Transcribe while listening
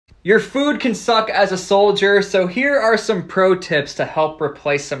Your food can suck as a soldier, so here are some pro tips to help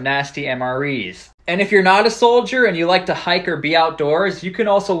replace some nasty MREs. And if you're not a soldier and you like to hike or be outdoors, you can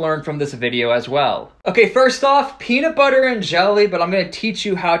also learn from this video as well. Okay, first off, peanut butter and jelly, but I'm going to teach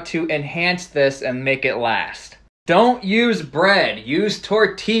you how to enhance this and make it last. Don't use bread, use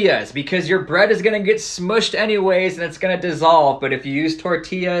tortillas, because your bread is going to get smushed anyways and it's going to dissolve, but if you use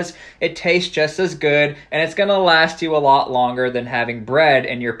tortillas, it tastes just as good and it's going to last you a lot longer than having bread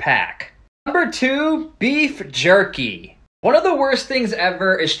in your pack. Number 2, beef jerky. One of the worst things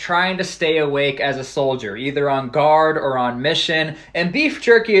ever is trying to stay awake as a soldier, either on guard or on mission, and beef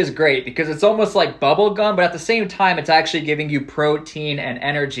jerky is great because it's almost like bubble gum, but at the same time it's actually giving you protein and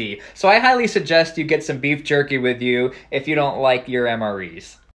energy. So I highly suggest you get some beef jerky with you if you don't like your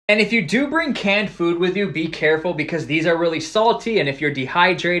MREs. And if you do bring canned food with you, be careful because these are really salty, and if you're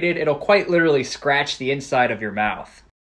dehydrated, it'll quite literally scratch the inside of your mouth.